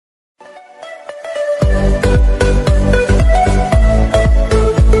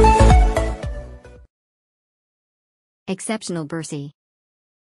Exceptional Bursy.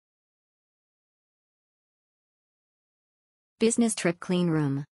 Business trip clean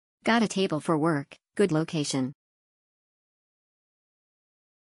room. Got a table for work, good location.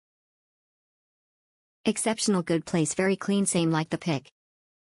 Exceptional good place very clean same like the pic.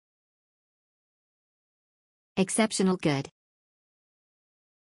 Exceptional good.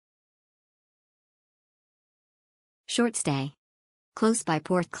 Short stay. Close by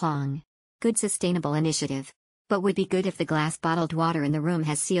Port Klang. Good sustainable initiative. But would be good if the glass bottled water in the room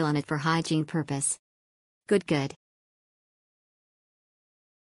has seal on it for hygiene purpose. Good. Good.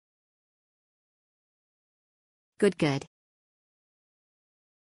 Good.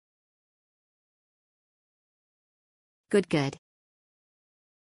 Good.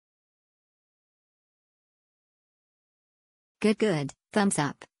 Good. Thumbs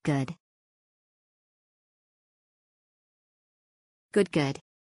up, good. Good.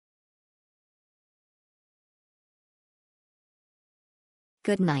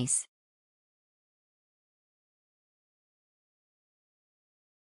 Good nice.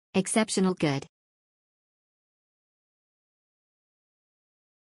 Exceptional good.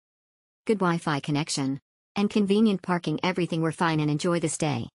 Good Wi-Fi connection. And convenient parking everything were fine and enjoy the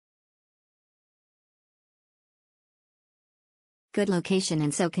stay. Good location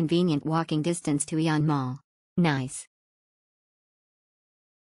and so convenient walking distance to Eon Mall. Nice.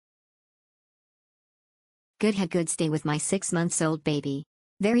 Good had good stay with my 6-month-old baby.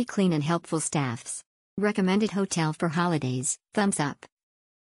 Very clean and helpful staffs. Recommended hotel for holidays, thumbs up.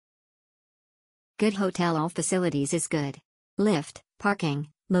 Good hotel all facilities is good. Lift, parking,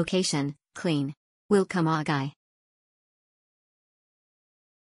 location, clean. Will come guy.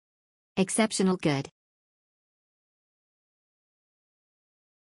 Exceptional good.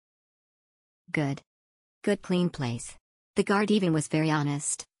 Good. Good clean place. The guard even was very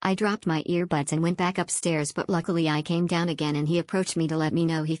honest. I dropped my earbuds and went back upstairs but luckily I came down again and he approached me to let me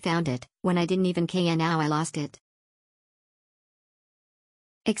know he found it, when I didn't even care now I lost it.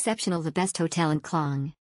 Exceptional the best hotel in Klang.